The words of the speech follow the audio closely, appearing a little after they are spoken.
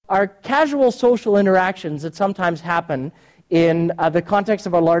are casual social interactions that sometimes happen in the context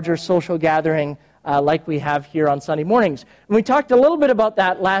of a larger social gathering like we have here on Sunday mornings. And we talked a little bit about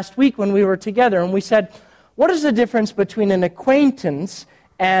that last week when we were together, and we said, what is the difference between an acquaintance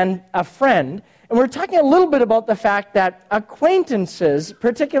and a friend? And we're talking a little bit about the fact that acquaintances,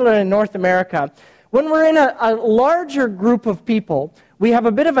 particularly in North America, when we're in a larger group of people, we have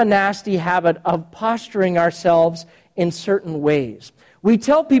a bit of a nasty habit of posturing ourselves in certain ways. We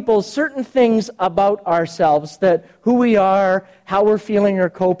tell people certain things about ourselves, that who we are, how we're feeling or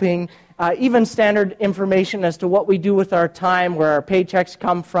coping, even standard information as to what we do with our time, where our paychecks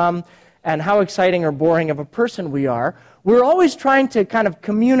come from, and how exciting or boring of a person we are. We're always trying to kind of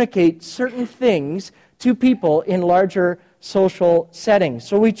communicate certain things to people in larger social settings.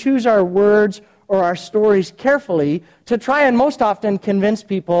 So we choose our words or our stories carefully to try and most often convince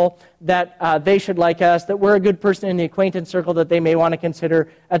people that they should like us, that we're a good person in the acquaintance circle that they may want to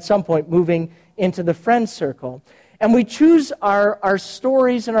consider at some point moving into the friend circle. And we choose our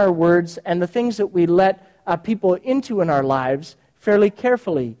stories and our words and the things that we let people into in our lives fairly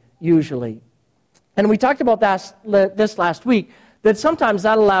carefully, usually. And we talked about this last week, that sometimes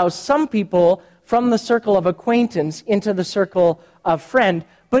that allows some people from the circle of acquaintance into the circle of friend.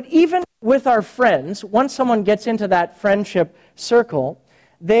 But even with our friends, once someone gets into that friendship circle,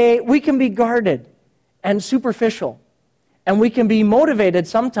 we can be guarded and superficial. And we can be motivated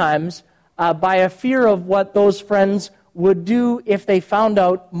sometimes by a fear of what those friends would do if they found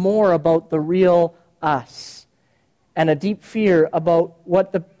out more about the real us. And a deep fear about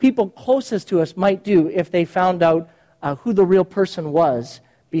what the people closest to us might do if they found out who the real person was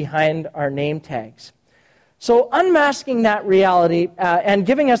behind our name tags. So unmasking that reality and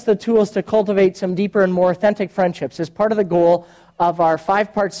giving us the tools to cultivate some deeper and more authentic friendships is part of the goal of our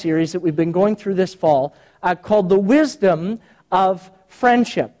 5-part series that we've been going through this fall called The Wisdom of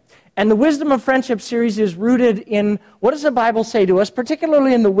Friendship. And the Wisdom of Friendship series is rooted in what does the Bible say to us,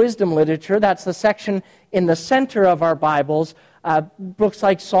 particularly in the wisdom literature. That's the section in the center of our Bibles, books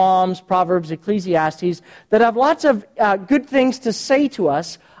like Psalms, Proverbs, Ecclesiastes, that have lots of good things to say to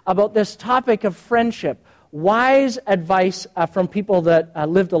us about this topic of friendship. Wise advice from people that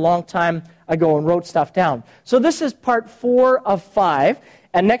lived a long time ago and wrote stuff down. So this is part 4 of 5.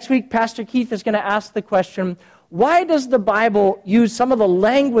 And next week, Pastor Keith is going to ask the question, why does the Bible use some of the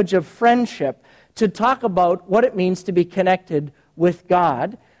language of friendship to talk about what it means to be connected with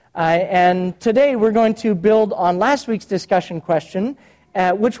God? And today we're going to build on last week's discussion question,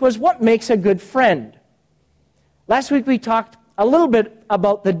 which was what makes a good friend? Last week we talked a little bit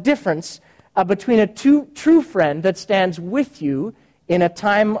about the difference between a true friend that stands with you in a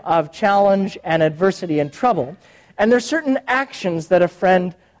time of challenge and adversity and trouble. And there's certain actions that a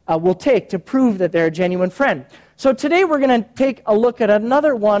friend will take to prove that they're a genuine friend. So today we're going to take a look at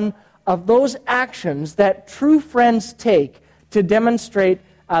another one of those actions that true friends take to demonstrate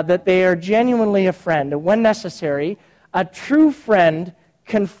that they are genuinely a friend. And when necessary, a true friend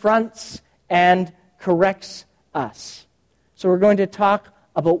confronts and corrects us. So we're going to talk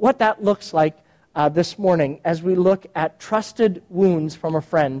about what that looks like this morning as we look at trusted wounds from a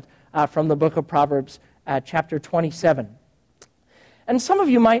friend from the book of Proverbs, chapter 27. And some of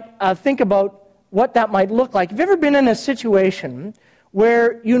you might think about what that might look like. Have you ever been in a situation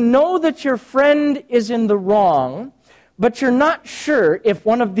where you know that your friend is in the wrong, but you're not sure if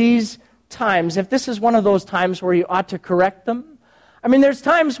one of these times, if this is one of those times where you ought to correct them? I mean, there's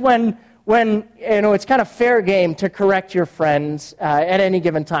times when it's kind of fair game to correct your friends at any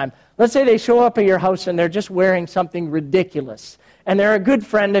given time. Let's say they show up at your house and they're just wearing something ridiculous, and they're a good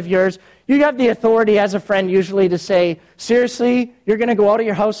friend of yours. You have the authority as a friend usually to say, seriously, you're going to go out of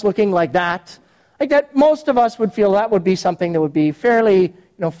your house looking like that? Like that, most of us would feel that would be something that would be fairly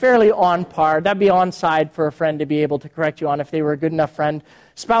on par. That'd be on side for a friend to be able to correct you on if they were a good enough friend.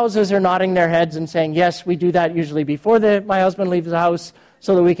 Spouses are nodding their heads and saying, yes, we do that usually before my husband leaves the house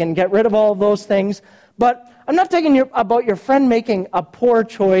so that we can get rid of all of those things. But I'm not talking about your friend making a poor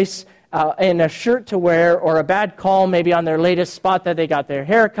choice in a shirt to wear, or a bad call maybe on their latest spot that they got their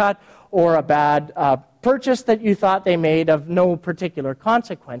hair cut, or a bad purchase that you thought they made of no particular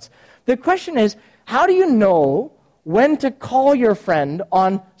consequence. The question is, how do you know when to call your friend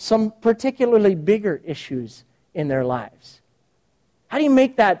on some particularly bigger issues in their lives? How do you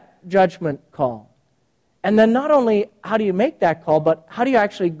make that judgment call? And then not only how do you make that call, but how do you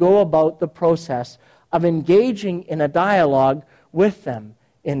actually go about the process of engaging in a dialogue with them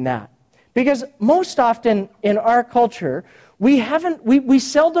in that? Because most often in our culture, we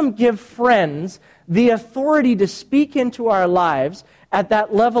seldom give friends the authority to speak into our lives at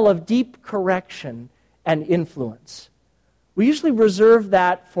that level of deep correction and influence. we usually reserve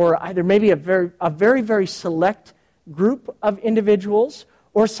that for either maybe a very, very select group of individuals,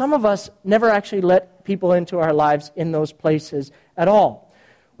 or some of us never actually let people into our lives in those places at all.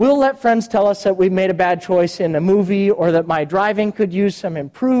 We'll let friends tell us that we've made a bad choice in a movie, or that my driving could use some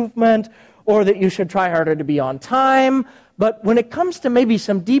improvement, or that you should try harder to be on time. But when it comes to maybe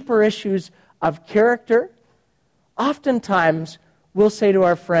some deeper issues of character, oftentimes we'll say to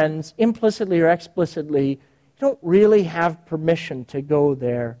our friends, implicitly or explicitly, you don't really have permission to go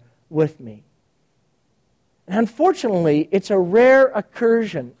there with me. And unfortunately, it's a rare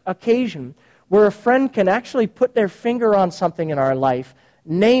occasion where a friend can actually put their finger on something in our life,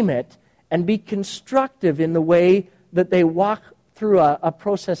 name it, and be constructive in the way that they walk through a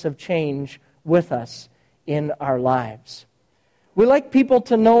process of change with us in our lives. We like people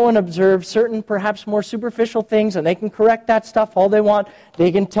to know and observe certain, perhaps more superficial things, and they can correct that stuff all they want. They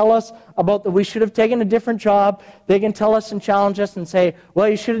can tell us about that we should have taken a different job. They can tell us and challenge us and say, well,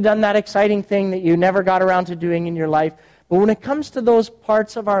 you should have done that exciting thing that you never got around to doing in your life. But when it comes to those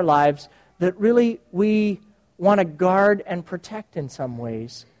parts of our lives that really we want to guard and protect in some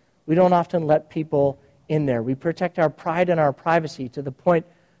ways, we don't often let people in there. We protect our pride and our privacy to the point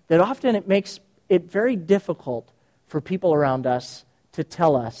that often it makes it very difficult for people around us to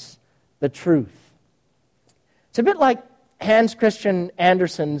tell us the truth. It's a bit like Hans Christian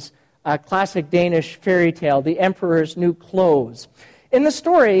Andersen's classic Danish fairy tale, The Emperor's New Clothes. In the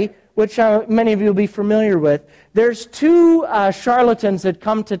story, which many of you will be familiar with, there's two charlatans that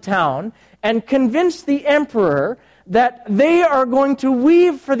come to town and convince the emperor that they are going to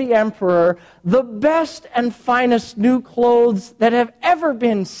weave for the emperor the best and finest new clothes that have ever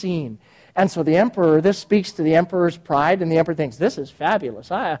been seen. And so the emperor, this speaks to the emperor's pride, and the emperor thinks, this is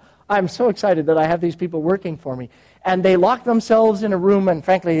fabulous. I'm so excited that I have these people working for me. And they lock themselves in a room, and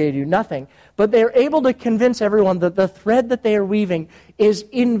frankly, they do nothing. But they're able to convince everyone that the thread that they are weaving is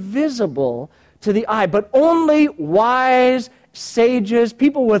invisible to the eye. But only wise sages,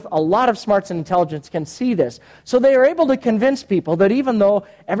 people with a lot of smarts and intelligence can see this. So they are able to convince people that even though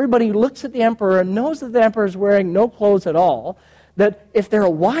everybody looks at the emperor and knows that the emperor is wearing no clothes at all, that if they're a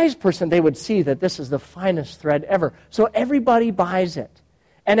wise person, they would see that this is the finest thread ever. So everybody buys it.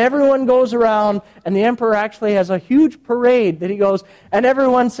 And everyone goes around, and the emperor actually has a huge parade that he goes, and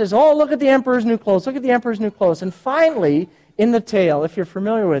everyone says, oh, look at the emperor's new clothes, look at the emperor's new clothes. And finally, in the tale, if you're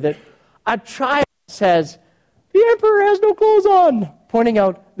familiar with it, a child says, the emperor has no clothes on, pointing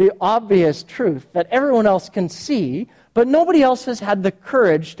out the obvious truth that everyone else can see, but nobody else has had the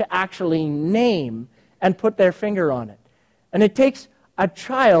courage to actually name and put their finger on it. And it takes a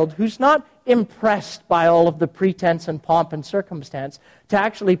child who's not impressed by all of the pretense and pomp and circumstance to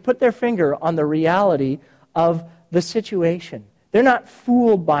actually put their finger on the reality of the situation. They're not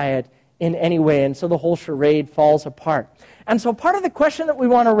fooled by it in any way, and so the whole charade falls apart. And so part of the question that we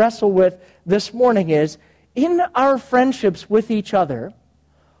want to wrestle with this morning is, in our friendships with each other,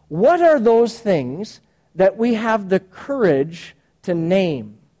 what are those things that we have the courage to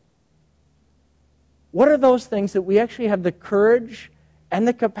name? What are those things that we actually have the courage and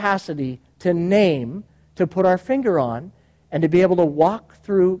the capacity to name, to put our finger on, and to be able to walk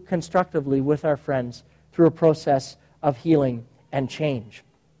through constructively with our friends through a process of healing and change?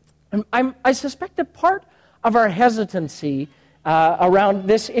 I suspect that part of our hesitancy around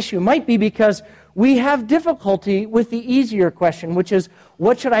this issue might be because we have difficulty with the easier question, which is,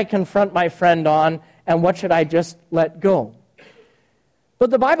 what should I confront my friend on, and what should I just let go? But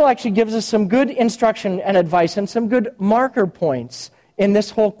the Bible actually gives us some good instruction and advice and some good marker points in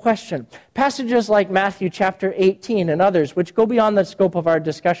this whole question. Passages like Matthew chapter 18 and others, which go beyond the scope of our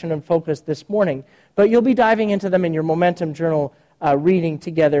discussion and focus this morning, but you'll be diving into them in your Momentum Journal reading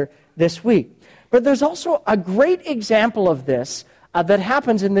together this week. But there's also a great example of this that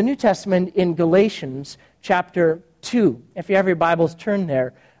happens in the New Testament in Galatians chapter 2. If you have your Bibles, turn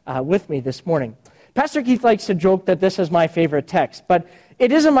there with me this morning. Pastor Keith likes to joke that this is my favorite text, but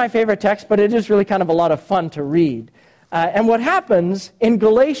it isn't my favorite text, but it is really kind of a lot of fun to read. And what happens in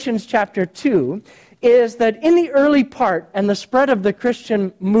Galatians chapter 2 is that in the early part and the spread of the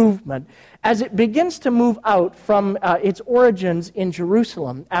Christian movement, as it begins to move out from its origins in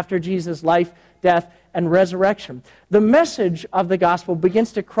Jerusalem after Jesus' life, death, and resurrection, the message of the gospel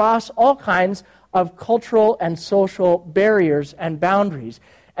begins to cross all kinds of cultural and social barriers and boundaries.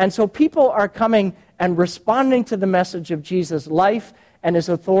 And so people are coming and responding to the message of Jesus' life and his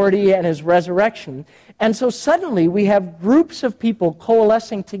authority and his resurrection. And so suddenly we have groups of people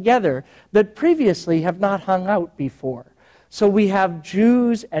coalescing together that previously have not hung out before. So we have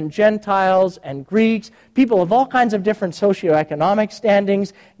Jews and Gentiles and Greeks, people of all kinds of different socioeconomic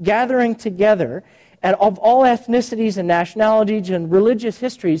standings gathering together. and of all ethnicities and nationalities and religious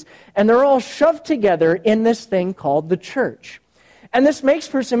histories, and they're all shoved together in this thing called the church. And this makes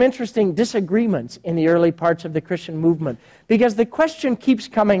for some interesting disagreements in the early parts of the Christian movement, because the question keeps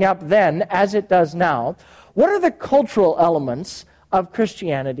coming up then, as it does now, what are the cultural elements of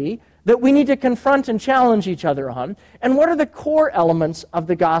Christianity that we need to confront and challenge each other on? And what are the core elements of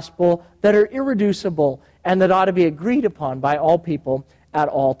the gospel that are irreducible and that ought to be agreed upon by all people at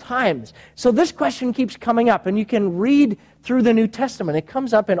all times? So this question keeps coming up, and you can read through the New Testament. It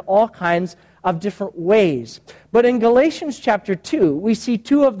comes up in all kinds of different ways. But in Galatians chapter 2, we see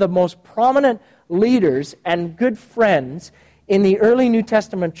two of the most prominent leaders and good friends in the early New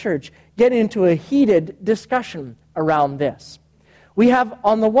Testament church get into a heated discussion around this. We have,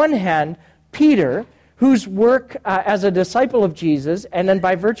 on the one hand, Peter, whose work as a disciple of Jesus, and then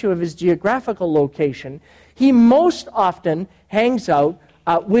by virtue of his geographical location, he most often hangs out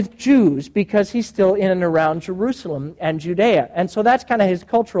with Jews because he's still in and around Jerusalem and Judea. And so that's kind of his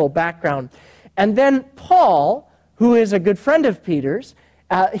cultural background. And then Paul, who is a good friend of Peter's,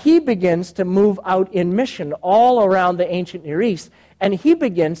 he begins to move out in mission all around the ancient Near East, and he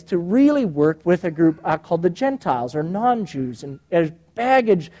begins to really work with a group called the Gentiles, or non-Jews. And there's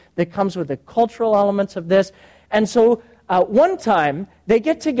baggage that comes with the cultural elements of this. And so one time, they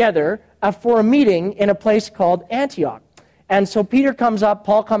get together for a meeting in a place called Antioch. And so Peter comes up,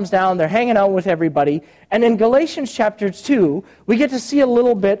 Paul comes down, they're hanging out with everybody. And in Galatians chapter 2, we get to see a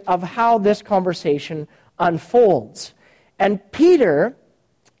little bit of how this conversation unfolds. And Peter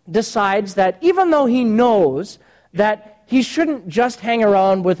decides that even though he knows that he shouldn't just hang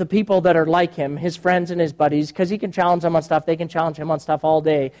around with the people that are like him, his friends and his buddies, because he can challenge them on stuff, they can challenge him on stuff all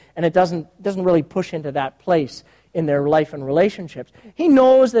day, and it doesn't really push into that place in their life and relationships. He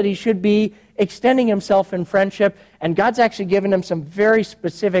knows that he should be extending himself in friendship, and God's actually given him some very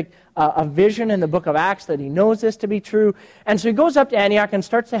specific a vision in the book of Acts that he knows this to be true. And so he goes up to Antioch and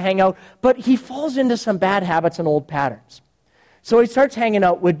starts to hang out, but he falls into some bad habits and old patterns. So he starts hanging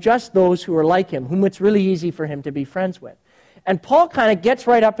out with just those who are like him, whom it's really easy for him to be friends with. And Paul kind of gets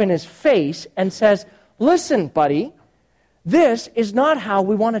right up in his face and says, listen, buddy, this is not how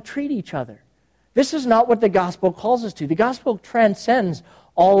we want to treat each other. This is not what the gospel calls us to. The gospel transcends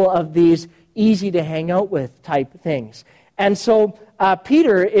all of these easy to hang out with type things. And so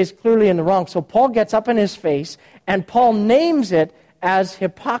Peter is clearly in the wrong. So Paul gets up in his face, and Paul names it as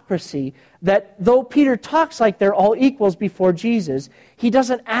hypocrisy, that though Peter talks like they're all equals before Jesus, he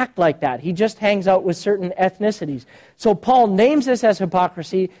doesn't act like that. He just hangs out with certain ethnicities. So Paul names this as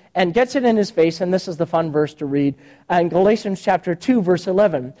hypocrisy and gets it in his face, and this is the fun verse to read. In Galatians chapter 2, verse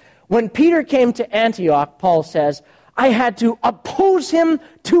 11, when Peter came to Antioch, Paul says, I had to oppose him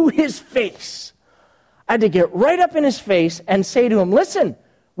to his face. I had to get right up in his face and say to him, listen,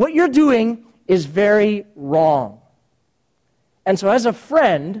 what you're doing is very wrong. And so as a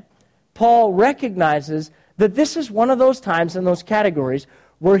friend, Paul recognizes that this is one of those times in those categories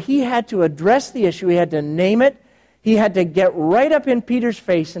where he had to address the issue, he had to name it, he had to get right up in Peter's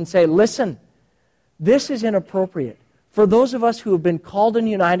face and say, listen, this is inappropriate. For those of us who have been called and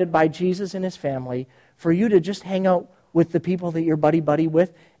united by Jesus and his family, for you to just hang out with the people that you're buddy-buddy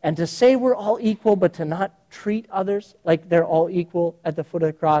with, and to say we're all equal, but to not treat others like they're all equal at the foot of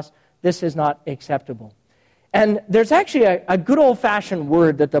the cross, this is not acceptable. And there's actually a good old-fashioned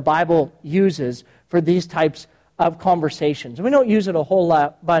word that the Bible uses for these types of conversations. We don't use it a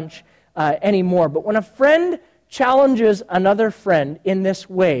whole bunch anymore, but when a friend challenges another friend in this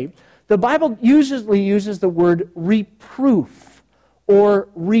way, the Bible usually uses the word reproof or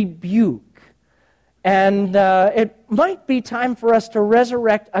rebuke. And it might be time for us to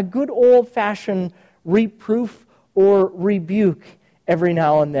resurrect a good old-fashioned reproof or rebuke every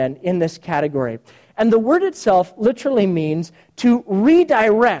now and then in this category. And the word itself literally means to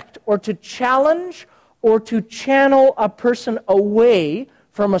redirect or to challenge or to channel a person away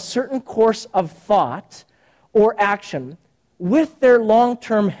from a certain course of thought or action with their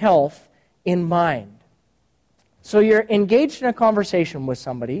long-term health in mind. So you're engaged in a conversation with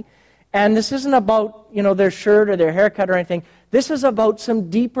somebody, and this isn't about, their shirt or their haircut or anything. This is about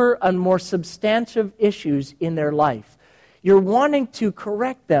some deeper and more substantive issues in their life. You're wanting to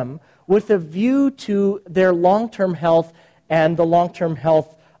correct them with a view to their long-term health and the long-term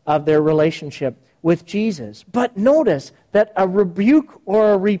health of their relationship with Jesus. But notice that a rebuke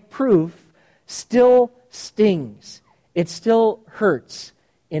or a reproof still stings. It still hurts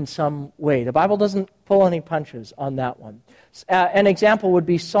in some way. The Bible doesn't pull any punches on that one. An example would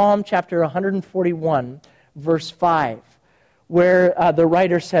be Psalm chapter 141, verse 5, where the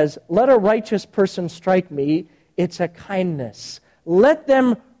writer says, "Let a righteous person strike me, it's a kindness. Let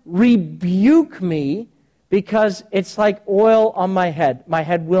them rebuke me because it's like oil on my head. My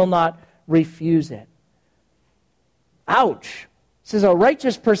head will not refuse it. Ouch. This is a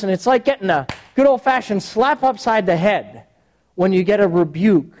righteous person. It's like getting a good old-fashioned slap upside the head when you get a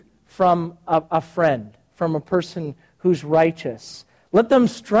rebuke from a friend, from a person who's righteous. Let them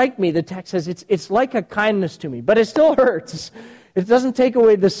strike me, the text says. It's like a kindness to me, but it still hurts. It doesn't take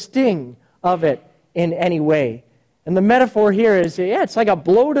away the sting of it in any way. And the metaphor here is, it's like a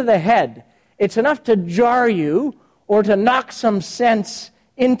blow to the head. It's enough to jar you or to knock some sense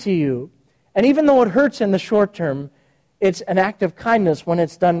into you. And even though it hurts in the short term, it's an act of kindness when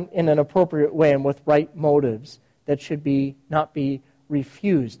it's done in an appropriate way and with right motives that should not be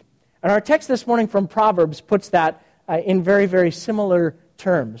refused. And our text this morning from Proverbs puts that in very, very similar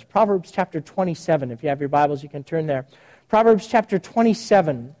terms. Proverbs chapter 27, if you have your Bibles, you can turn there. Proverbs chapter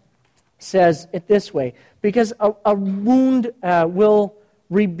 27 says it this way, because a wound will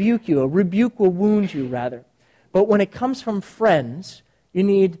rebuke you, a rebuke will wound you, rather. But when it comes from friends, you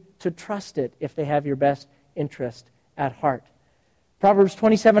need to trust it if they have your best interest at heart. Proverbs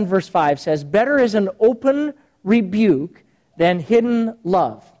 27 verse 5 says, "Better is an open rebuke than hidden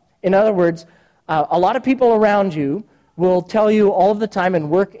love." In other words, a lot of people around you will tell you all of the time in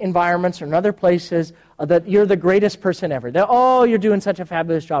work environments or in other places that you're the greatest person ever. Oh, you're doing such a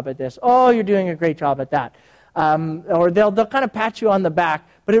fabulous job at this. Oh, you're doing a great job at that. Or they'll kind of pat you on the back,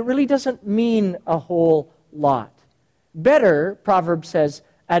 but it really doesn't mean a whole lot. Better, Proverbs says,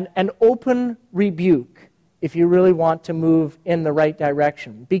 an open rebuke if you really want to move in the right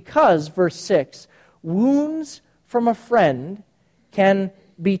direction. Because, verse 6, wounds from a friend can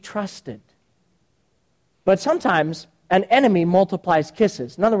be trusted. But sometimes an enemy multiplies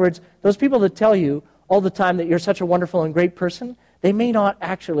kisses. In other words, those people that tell you all the time that you're such a wonderful and great person, they may not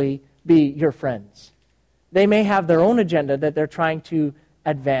actually be your friends. They may have their own agenda that they're trying to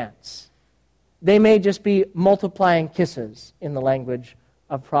advance. They may just be multiplying kisses in the language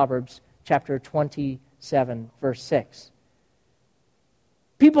of Proverbs chapter 27, verse 6.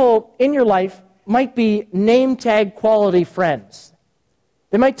 People in your life might be name tag quality friends.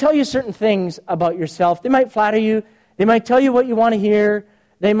 They might tell you certain things about yourself. They might flatter you. They might tell you what you want to hear.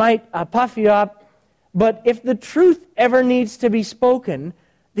 They might puff you up. But if the truth ever needs to be spoken,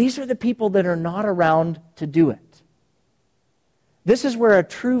 these are the people that are not around to do it. This is where a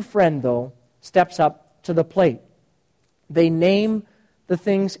true friend, though, steps up to the plate. They name the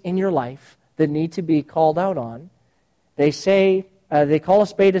things in your life that need to be called out on. They say, they call a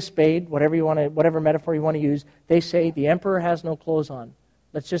spade, whatever metaphor you want to use. They say, the emperor has no clothes on.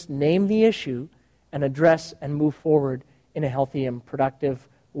 Let's just name the issue and address and move forward in a healthy and productive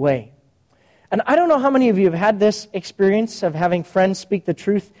way. And I don't know how many of you have had this experience of having friends speak the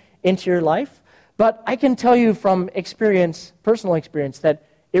truth into your life, but I can tell you from experience, personal experience, that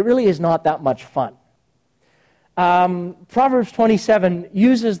it really is not that much fun. Proverbs 27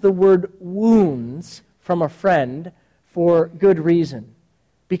 uses the word wounds from a friend for good reason,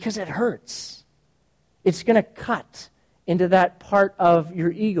 because it hurts. It's going to cut into that part of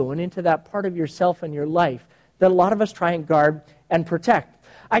your ego and into that part of yourself and your life that a lot of us try and guard and protect.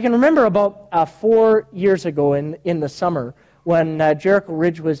 I can remember about 4 years ago in the summer when Jericho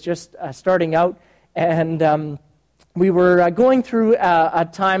Ridge was just starting out, and we were going through a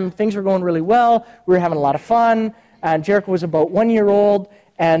time, things were going really well, we were having a lot of fun, and Jericho was about 1 year old,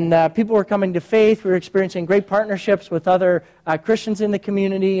 and people were coming to faith. We were experiencing great partnerships with other Christians in the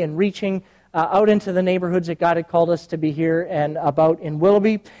community and reaching out into the neighborhoods that God had called us to be here and about in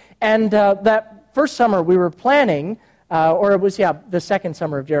Willoughby. And that first summer we were planning, or it was, the second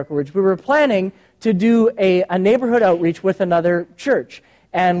summer of Jericho Ridge, we were planning to do a neighborhood outreach with another church.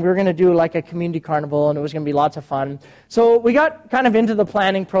 And we were going to do like a community carnival, and it was going to be lots of fun. So we got kind of into the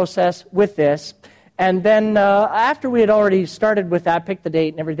planning process with this. And then after we had already started with that, picked the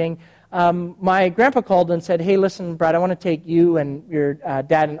date and everything, my grandpa called and said, "Hey, listen, Brad, I want to take you and your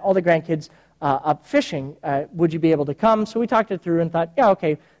dad and all the grandkids up fishing. Would you be able to come?" So we talked it through and thought, yeah,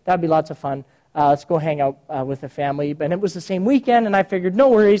 okay, that'd be lots of fun. Let's go hang out with the family. And it was the same weekend, and I figured, no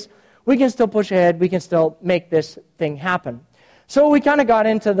worries, we can still push ahead, we can still make this thing happen. So we kind of got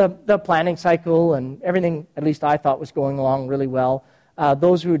into the planning cycle, and everything, at least I thought, was going along really well.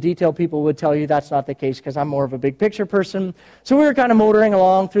 Those who are detail people would tell you that's not the case, because I'm more of a big picture person. So we were kind of motoring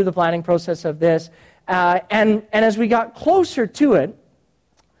along through the planning process of this. And as we got closer to it,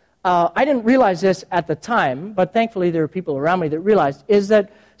 I didn't realize this at the time, but thankfully there were people around me that realized, is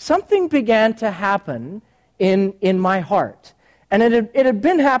that something began to happen in my heart. And it had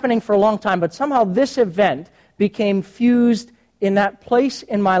been happening for a long time, but somehow this event became fused in that place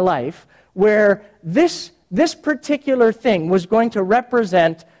in my life where this particular thing was going to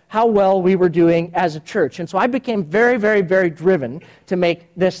represent how well we were doing as a church. And so I became very, very, very driven to make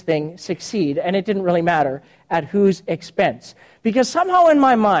this thing succeed, and it didn't really matter at whose expense. Because somehow in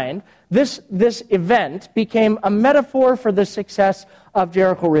my mind, this event became a metaphor for the success of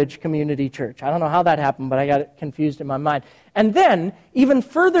Jericho Ridge Community Church. I don't know how that happened, but I got it confused in my mind. And then, even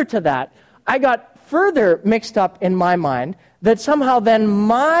further to that, I got further mixed up in my mind that somehow then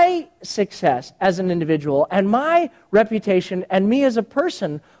my success as an individual and my reputation and me as a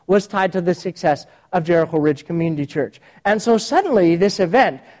person was tied to the success of Jericho Ridge Community Church. And so suddenly this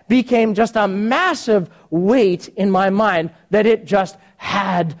event became just a massive weight in my mind that it just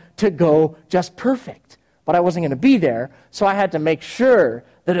had to go just perfect. But I wasn't going to be there, so I had to make sure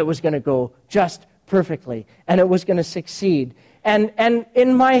that it was going to go just perfectly and it was going to succeed. And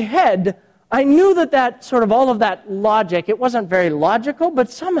in my head, I knew that sort of all of that logic, it wasn't very logical, but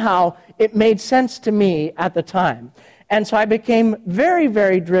somehow it made sense to me at the time. And so I became very,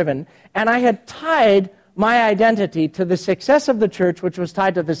 very driven, and I had tied my identity to the success of the church, which was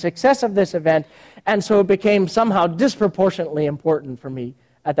tied to the success of this event, and so it became somehow disproportionately important for me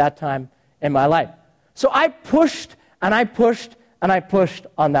at that time in my life. So I pushed, and I pushed, and I pushed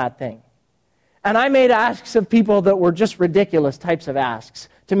on that thing. And I made asks of people that were just ridiculous types of asks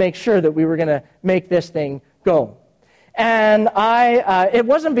to make sure that we were going to make this thing go. And it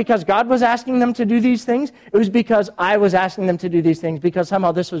wasn't because God was asking them to do these things. It was because I was asking them to do these things because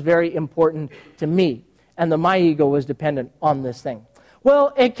somehow this was very important to me. And my ego was dependent on this thing.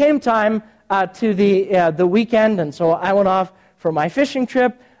 Well, it came time to the weekend, and so I went off for my fishing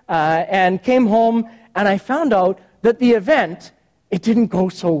trip and came home, and I found out that the event, it didn't go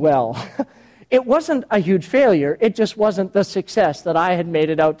so well. It wasn't a huge failure. It just wasn't the success that I had made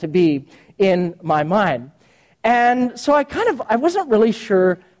it out to be in my mind. And so I wasn't really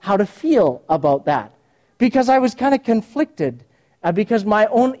sure how to feel about that because I was kind of conflicted because my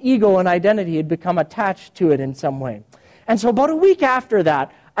own ego and identity had become attached to it in some way. And so about a week after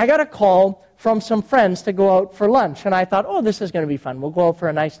that, I got a call from some friends to go out for lunch. And I thought, oh, this is going to be fun. We'll go out for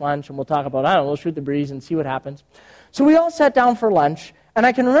a nice lunch and we'll talk about, I don't know, we'll shoot the breeze and see what happens. So we all sat down for lunch. And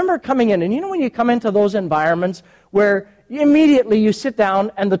I can remember coming in, and you know when you come into those environments where immediately you sit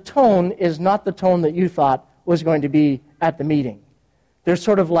down and the tone is not the tone that you thought was going to be at the meeting. There's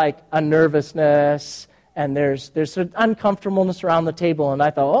sort of like a nervousness, and there's an uncomfortableness around the table, and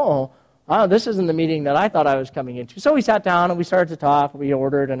I thought, oh, this isn't the meeting that I thought I was coming into. So we sat down and we started to talk, we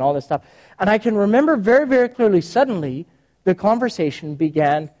ordered and all this stuff. And I can remember very, very clearly, suddenly the conversation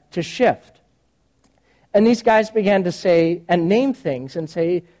began to shift. And these guys began to say and name things and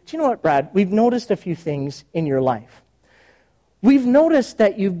say, do you know what, Brad? We've noticed a few things in your life. We've noticed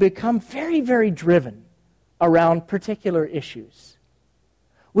that you've become very, very driven around particular issues.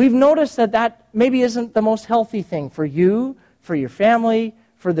 We've noticed that maybe isn't the most healthy thing for you, for your family,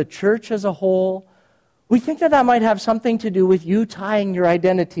 for the church as a whole. We think that might have something to do with you tying your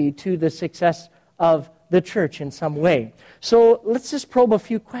identity to the success of the church in some way. So let's just probe a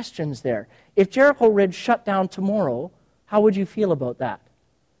few questions there. If Jericho Ridge shut down tomorrow, how would you feel about that?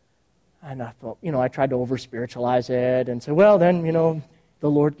 And I thought, I tried to over-spiritualize it and say, well, then, the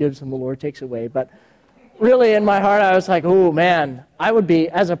Lord gives and the Lord takes away. But really in my heart, I was like, oh, man, I would be,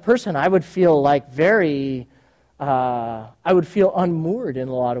 as a person, I would feel like I would feel unmoored in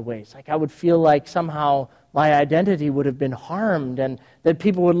a lot of ways. Like I would feel like somehow my identity would have been harmed and that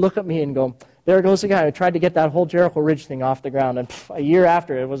people would look at me and go, there goes the guy who tried to get that whole Jericho Ridge thing off the ground, and a year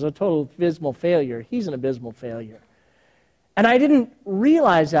after, it was a total abysmal failure. He's an abysmal failure. And I didn't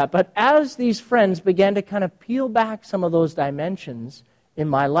realize that, but as these friends began to kind of peel back some of those dimensions in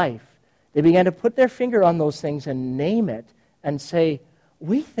my life, they began to put their finger on those things and name it and say,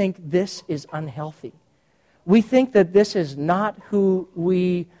 we think this is unhealthy. We think that this is not who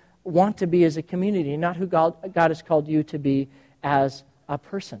we want to be as a community, not who God has called you to be as a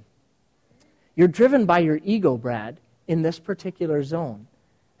person. You're driven by your ego, Brad, in this particular zone,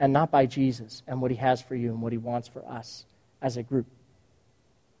 and not by Jesus and what he has for you and what he wants for us as a group.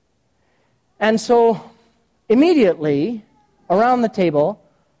 And so, immediately, around the table,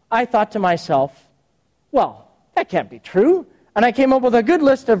 I thought to myself, well, that can't be true. And I came up with a good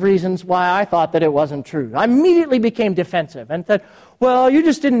list of reasons why I thought that it wasn't true. I immediately became defensive and said, well, you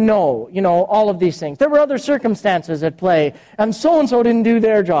just didn't know, all of these things. There were other circumstances at play, and so-and-so didn't do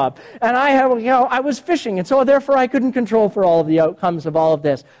their job. And I was fishing, and so therefore I couldn't control for all of the outcomes of all of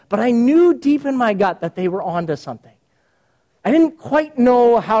this. But I knew deep in my gut that they were onto something. I didn't quite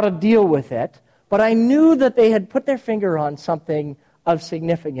know how to deal with it, but I knew that they had put their finger on something of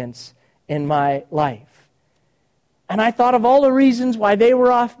significance in my life. And I thought of all the reasons why they were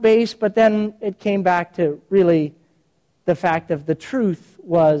off base, but then it came back to really the fact of the truth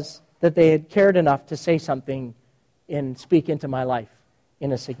was that they had cared enough to say something and speak into my life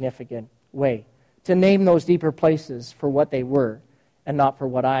in a significant way, to name those deeper places for what they were and not for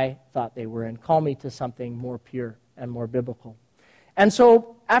what I thought they were, and call me to something more pure and more biblical. And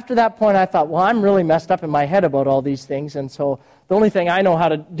so after that point, I thought, well, I'm really messed up in my head about all these things, and so the only thing I know how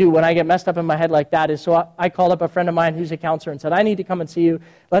to do when I get messed up in my head like that is, so I called up a friend of mine who's a counselor and said, I need to come and see you.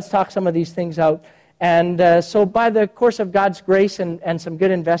 Let's talk some of these things out. And so by the course of God's grace and some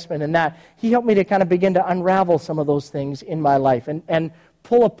good investment in that, he helped me to kind of begin to unravel some of those things in my life and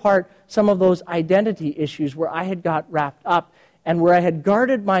pull apart some of those identity issues where I had got wrapped up and where I had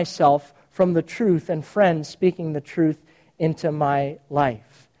guarded myself from the truth and friends speaking the truth into my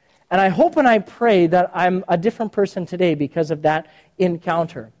life. And I hope and I pray that I'm a different person today because of that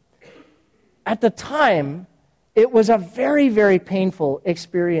encounter. At the time, it was a very, very painful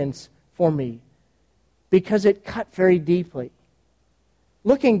experience for me because it cut very deeply.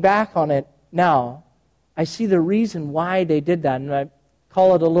 Looking back on it now, I see the reason why they did that, and I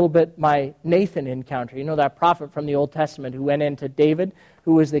call it a little bit my Nathan encounter. You know that prophet from the Old Testament who went into David,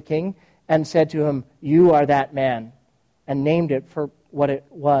 who was the king, and said to him, "You are that man," and named it for what it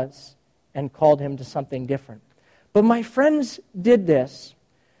was and called him to something different. But my friends did this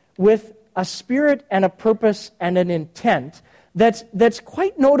with a spirit and a purpose and an intent that's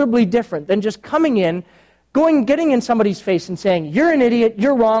quite notably different than just coming in, getting in somebody's face and saying, "You're an idiot,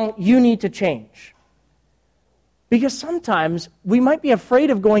 you're wrong, you need to change." Because sometimes we might be afraid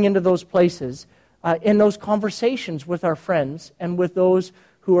of going into those places, in those conversations with our friends and with those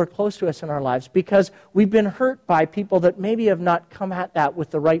who are close to us in our lives, because we've been hurt by people that maybe have not come at that with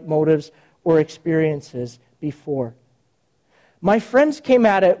the right motives or experiences before. My friends came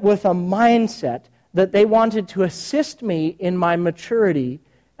at it with a mindset that they wanted to assist me in my maturity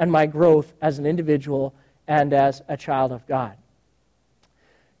and my growth as an individual and as a child of God.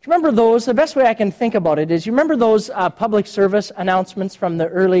 Do you remember those? The best way I can think about it is, you remember those public service announcements from the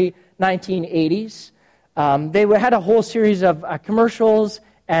early 1980s? They had a whole series of commercials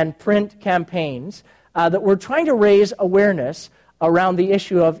and print campaigns that were trying to raise awareness around the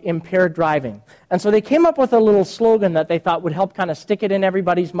issue of impaired driving. And so they came up with a little slogan that they thought would help kind of stick it in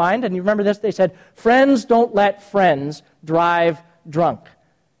everybody's mind. And you remember this? They said, "Friends don't let friends drive drunk."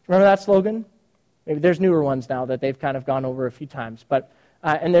 Remember that slogan? Maybe there's newer ones now that they've kind of gone over a few times. But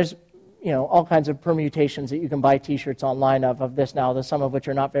and there's all kinds of permutations that you can buy T-shirts online of this now, some of which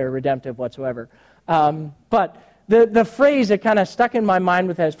are not very redemptive whatsoever. But the phrase that kind of stuck in my mind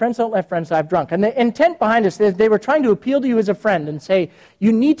with that is, "Friends don't let friends drive drunk." And the intent behind this is they were trying to appeal to you as a friend and say,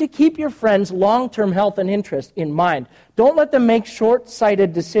 you need to keep your friends' long-term health and interest in mind. Don't let them make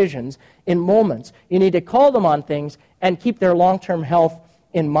short-sighted decisions in moments. You need to call them on things and keep their long-term health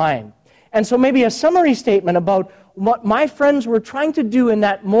in mind. And so maybe a summary statement about what my friends were trying to do in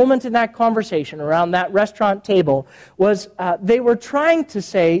that moment, in that conversation around that restaurant table, was they were trying to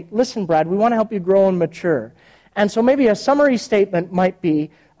say, "Listen, Brad, we want to help you grow and mature." And so maybe a summary statement might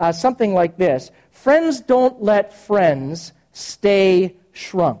be something like this: friends don't let friends stay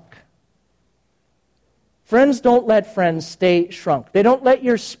shrunk. Friends don't let friends stay shrunk. They don't let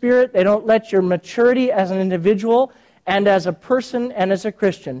your spirit, they don't let your maturity as an individual and as a person and as a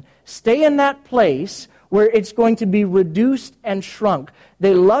Christian stay in that place where it's going to be reduced and shrunk.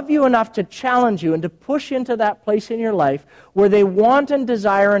 They love you enough to challenge you and to push into that place in your life where they want and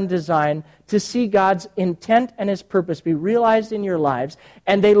desire and design to see God's intent and His purpose be realized in your lives.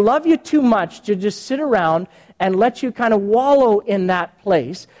 And they love you too much to just sit around and let you kind of wallow in that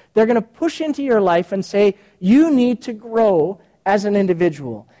place. They're going to push into your life and say, you need to grow as an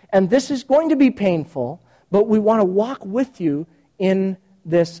individual. And this is going to be painful, but we want to walk with you in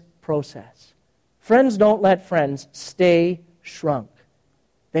this process. Friends don't let friends stay shrunk.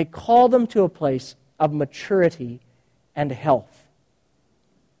 They call them to a place of maturity and health.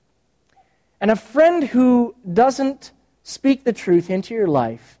 And a friend who doesn't speak the truth into your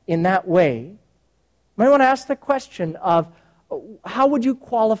life in that way, you might want to ask the question of, how would you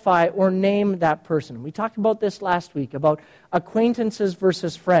qualify or name that person? We talked about this last week, about acquaintances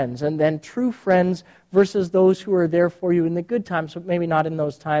versus friends, and then true friends versus those who are there for you in the good times, but maybe not in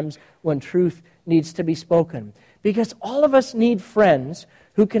those times when truth needs to be spoken. Because all of us need friends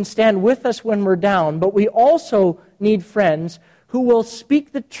who can stand with us when we're down, but we also need friends who will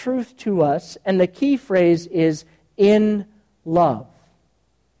speak the truth to us, and the key phrase is in love.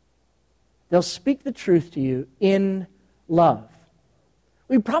 They'll speak the truth to you in love.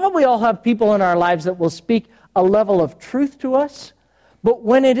 We probably all have people in our lives that will speak a level of truth to us, but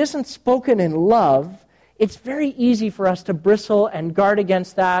when it isn't spoken in love, it's very easy for us to bristle and guard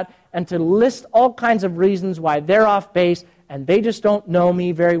against that and to list all kinds of reasons why they're off base and they just don't know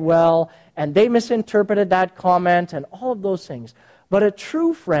me very well and they misinterpreted that comment and all of those things. But a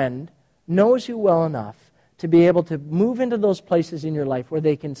true friend knows you well enough to be able to move into those places in your life where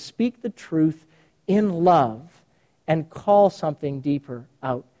they can speak the truth in love and call something deeper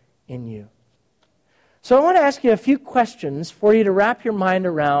out in you. So I want to ask you a few questions for you to wrap your mind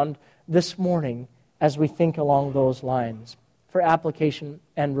around this morning as we think along those lines for application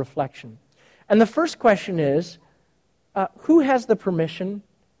and reflection. And the first question is, who has the permission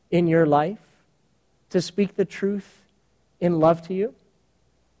in your life to speak the truth in love to you?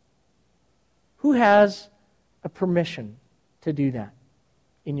 Who has a permission to do that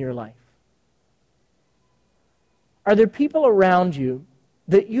in your life? Are there people around you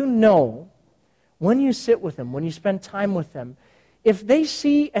that you know, when you sit with them, when you spend time with them, if they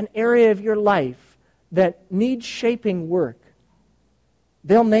see an area of your life that needs shaping work,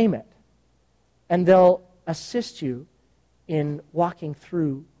 they'll name it, and they'll assist you in walking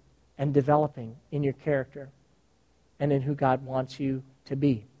through and developing in your character and in who God wants you to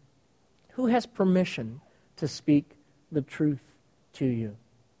be? Who has permission to speak the truth to you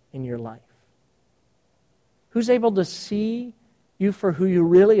in your life? Who's able to see you for who you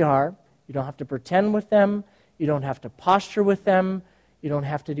really are? You don't have to pretend with them. You don't have to posture with them. You don't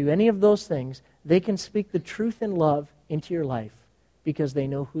have to do any of those things. They can speak the truth in love into your life because they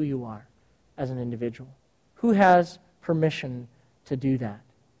know who you are as an individual. Who has permission to do that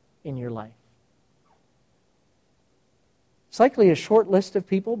in your life? It's likely a short list of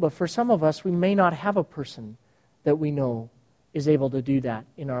people, but for some of us, we may not have a person that we know is able to do that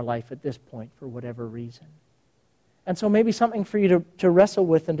in our life at this point for whatever reason. And so maybe something for you to wrestle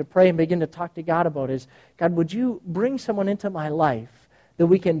with and to pray and begin to talk to God about is, God, would you bring someone into my life that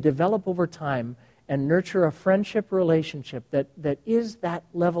we can develop over time and nurture a friendship relationship that is that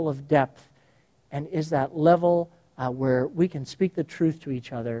level of depth and is that level where we can speak the truth to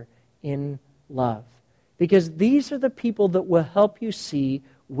each other in love. Because these are the people that will help you see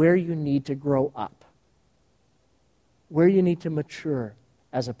where you need to grow up, where you need to mature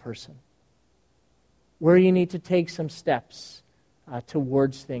as a person, where you need to take some steps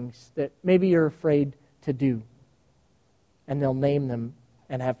towards things that maybe you're afraid to do. And they'll name them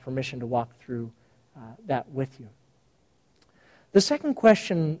and have permission to walk through that with you. The second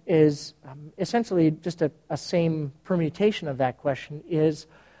question is essentially just a same permutation of that question is,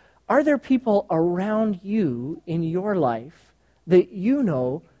 are there people around you in your life that you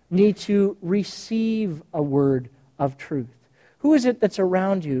know need to receive a word of truth? Who is it that's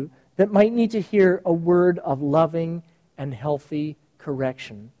around you that might need to hear a word of loving and healthy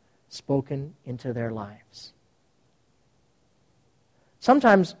correction spoken into their lives?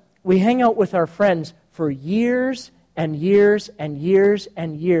 Sometimes we hang out with our friends for years and years and years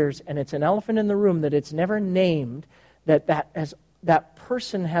and years, and it's an elephant in the room that it's never named that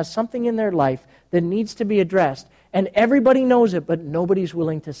person has something in their life that needs to be addressed, and everybody knows it, but nobody's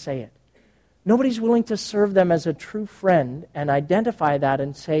willing to say it. Nobody's willing to serve them as a true friend and identify that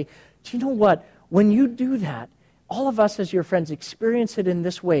and say, do you know what? When you do that, all of us as your friends experience it in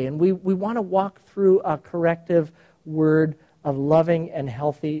this way, and we want to walk through a corrective word of loving and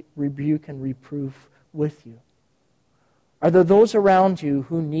healthy rebuke and reproof with you. Are there those around you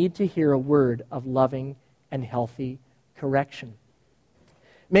who need to hear a word of loving and healthy correction?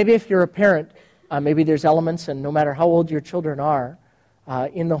 Maybe if you're a parent, maybe there's elements, and no matter how old your children are,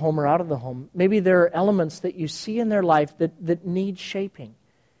 in the home or out of the home, maybe there are elements that you see in their life that need shaping,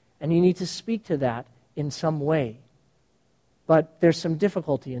 and you need to speak to that in some way. But there's some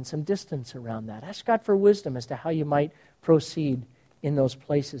difficulty and some distance around that. Ask God for wisdom as to how you might proceed in those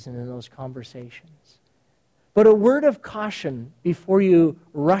places and in those conversations. But a word of caution before you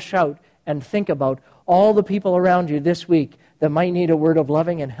rush out and think about all the people around you this week that might need a word of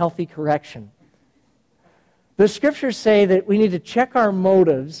loving and healthy correction. The scriptures say that we need to check our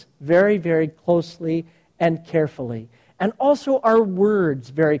motives very, very closely and carefully, and also our words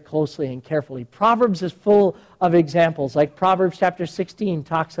very closely and carefully. Proverbs is full of examples, like Proverbs chapter 16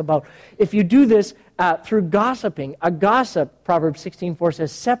 talks about if you do this through gossiping. A gossip, Proverbs 16:4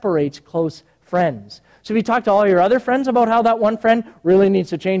 says, separates close friends. So if you talk to all your other friends about how that one friend really needs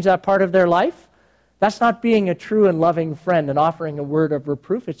to change that part of their life, that's not being a true and loving friend and offering a word of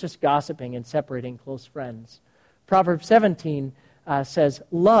reproof. It's just gossiping and separating close friends. Proverbs 17 says,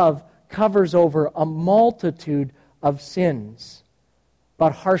 love covers over a multitude of sins,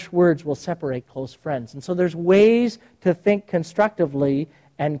 but harsh words will separate close friends. And so there's ways to think constructively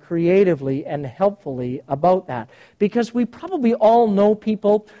and creatively and helpfully about that. Because we probably all know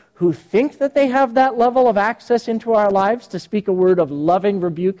people who think that they have that level of access into our lives to speak a word of loving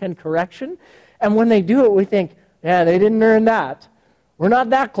rebuke and correction. And when they do it, we think, yeah, they didn't earn that. We're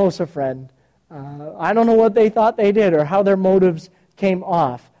not that close a friend. I don't know what they thought they did or how their motives came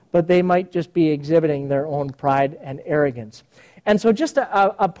off, but they might just be exhibiting their own pride and arrogance. And so just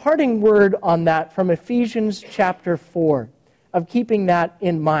a parting word on that from Ephesians chapter 4, of keeping that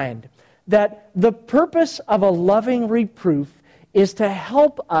in mind, that the purpose of a loving reproof is to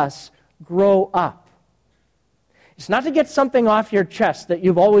help us grow up. It's not to get something off your chest that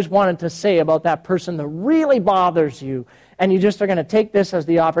you've always wanted to say about that person that really bothers you, and you just are going to take this as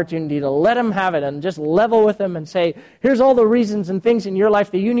the opportunity to let them have it and just level with them and say, here's all the reasons and things in your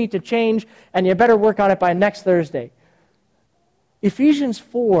life that you need to change, and you better work on it by next Thursday. Ephesians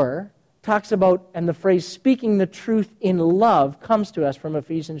 4 talks about, and the phrase speaking the truth in love comes to us from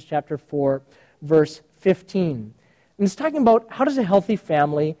Ephesians chapter 4, verse 15. And it's talking about how does a healthy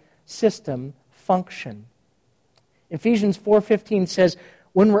family system function. Ephesians 4:15 says,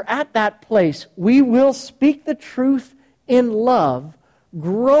 when we're at that place, we will speak the truth in love,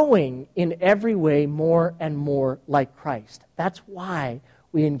 growing in every way more and more like Christ. That's why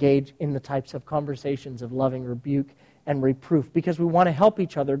we engage in the types of conversations of loving rebuke and reproof, because we want to help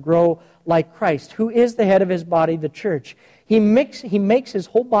each other grow like Christ, who is the head of his body, the church. He makes his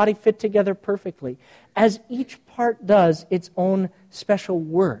whole body fit together perfectly. As each part does its own special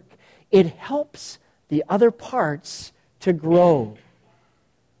work, it helps the other parts to grow,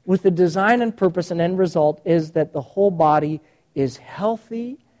 with the design and purpose and end result is that the whole body is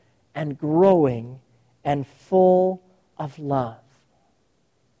healthy and growing and full of love.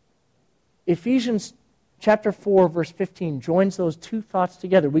 Ephesians chapter 4, verse 15 joins those two thoughts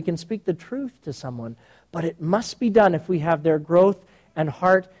together. We can speak the truth to someone, but it must be done if we have their growth and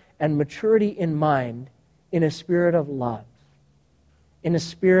heart and maturity in mind in a spirit of love, in a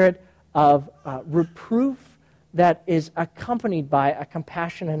spirit of reproof that is accompanied by a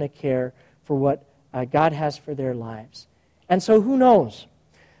compassion and a care for what God has for their lives. And so who knows?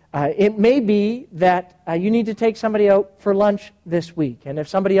 It may be that you need to take somebody out for lunch this week. And if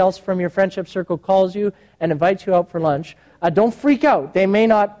somebody else from your friendship circle calls you and invites you out for lunch, don't freak out. They may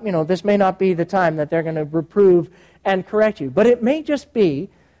not, this may not be the time that they're going to reprove and correct you. But it may just be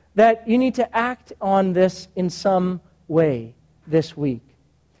that you need to act on this in some way this week.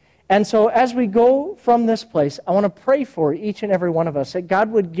 And so as we go from this place, I want to pray for each and every one of us that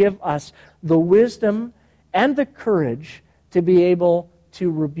God would give us the wisdom and the courage to be able to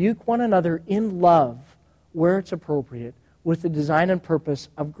rebuke one another in love where it's appropriate, with the design and purpose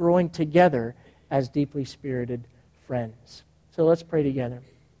of growing together as deeply spirited friends. So let's pray together.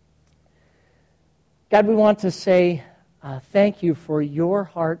 God, we want to say thank you for your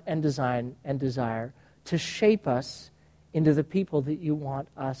heart and design and desire to shape us into the people that you want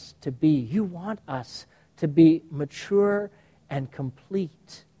us to be. You want us to be mature and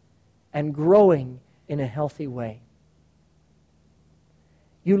complete and growing in a healthy way.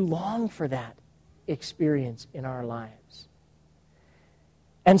 You long for that experience in our lives.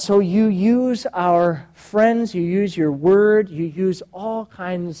 And so you use our friends, you use your word, you use all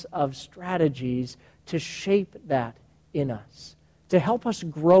kinds of strategies to shape that in us, to help us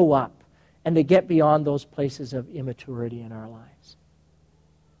grow up and to get beyond those places of immaturity in our lives.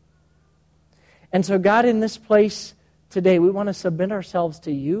 And so God, in this place today, we want to submit ourselves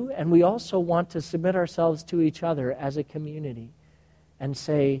to you, and we also want to submit ourselves to each other as a community and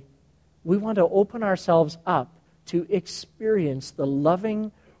say, we want to open ourselves up to experience the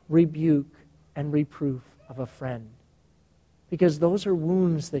loving rebuke and reproof of a friend, because those are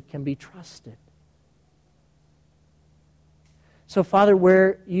wounds that can be trusted. So, Father,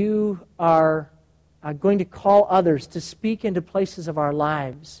 where you are going to call others to speak into places of our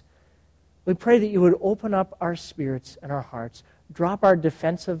lives, we pray that you would open up our spirits and our hearts, drop our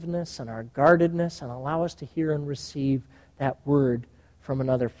defensiveness and our guardedness, and allow us to hear and receive that word from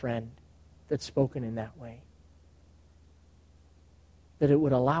another friend that's spoken in that way. That it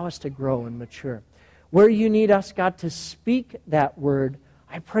would allow us to grow and mature. Where you need us, God, to speak that word,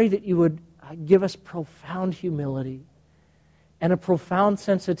 I pray that you would give us profound humility and a profound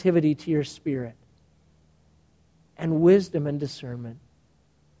sensitivity to your Spirit, and wisdom and discernment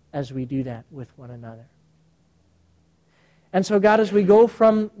as we do that with one another. And so, God, as we go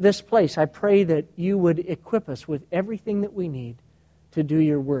from this place, I pray that you would equip us with everything that we need to do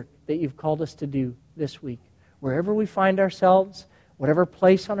your work that you've called us to do this week. Wherever we find ourselves, whatever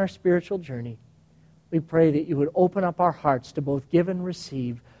place on our spiritual journey, we pray that you would open up our hearts to both give and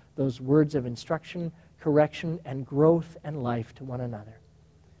receive those words of instruction, correction, and growth and life to one another.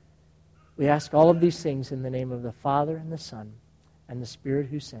 We ask all of these things in the name of the Father and the Son and the Spirit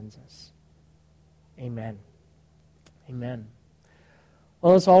who sends us. Amen. Amen.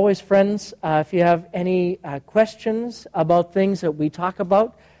 Well, as always, friends, if you have any questions about things that we talk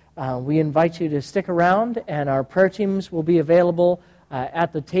about, we invite you to stick around, and our prayer teams will be available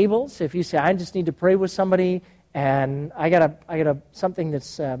at the tables. If you say, I just need to pray with somebody, and I got something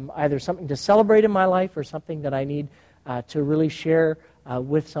that's either something to celebrate in my life or something that I need to really share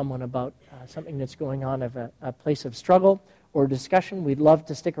with someone about something that's going on of a place of struggle or discussion, we'd love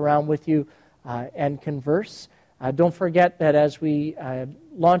to stick around with you and converse. Don't forget that as we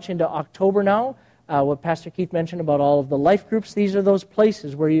launch into October now, what Pastor Keith mentioned about all of the life groups, these are those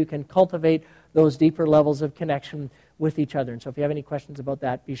places where you can cultivate those deeper levels of connection with each other. And so if you have any questions about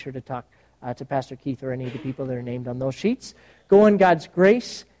that, be sure to talk to Pastor Keith or any of the people that are named on those sheets. Go in God's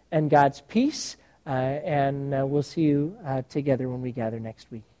grace and God's peace, and we'll see you together when we gather next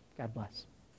week. God bless.